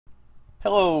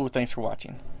Hello, thanks for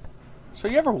watching. So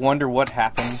you ever wonder what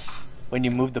happens when you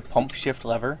move the pump shift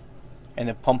lever and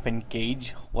the pump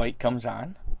engage light comes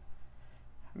on?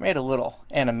 I made a little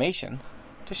animation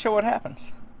to show what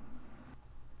happens.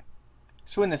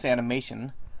 So in this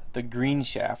animation, the green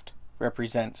shaft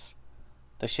represents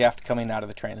the shaft coming out of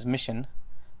the transmission.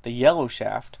 The yellow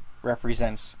shaft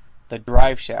represents the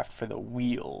drive shaft for the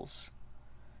wheels.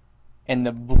 And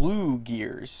the blue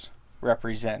gears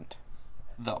represent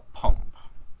the pump.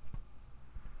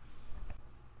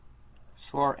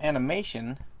 So our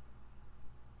animation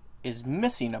is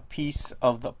missing a piece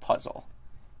of the puzzle.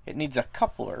 It needs a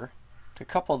coupler to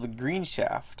couple the green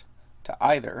shaft to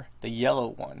either the yellow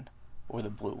one or the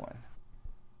blue one.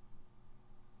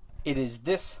 It is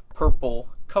this purple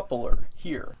coupler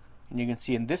here. And you can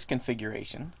see in this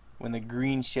configuration, when the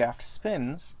green shaft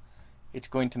spins, it's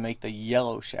going to make the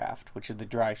yellow shaft, which is the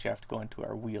drive shaft, go into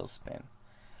our wheel spin.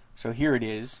 So here it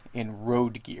is in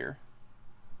road gear.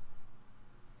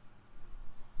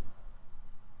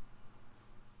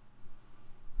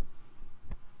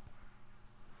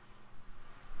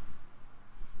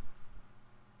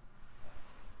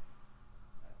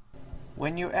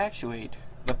 When you actuate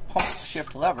the pump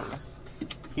shift lever,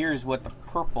 here's what the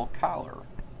purple collar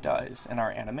does in our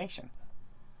animation.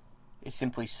 It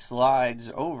simply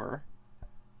slides over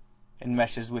and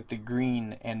meshes with the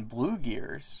green and blue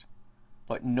gears,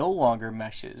 but no longer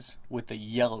meshes with the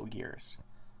yellow gears.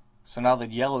 So now the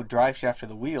yellow drive shaft for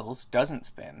the wheels doesn't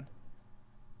spin,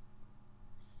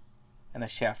 and the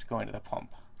shaft going to the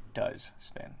pump does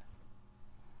spin.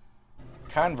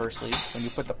 Conversely, when you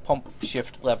put the pump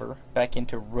shift lever back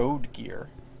into road gear,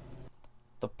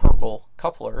 the purple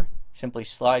coupler simply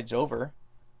slides over,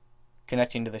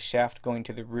 connecting to the shaft going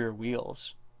to the rear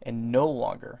wheels and no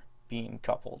longer being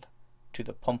coupled to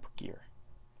the pump gear.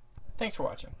 Thanks for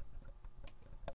watching.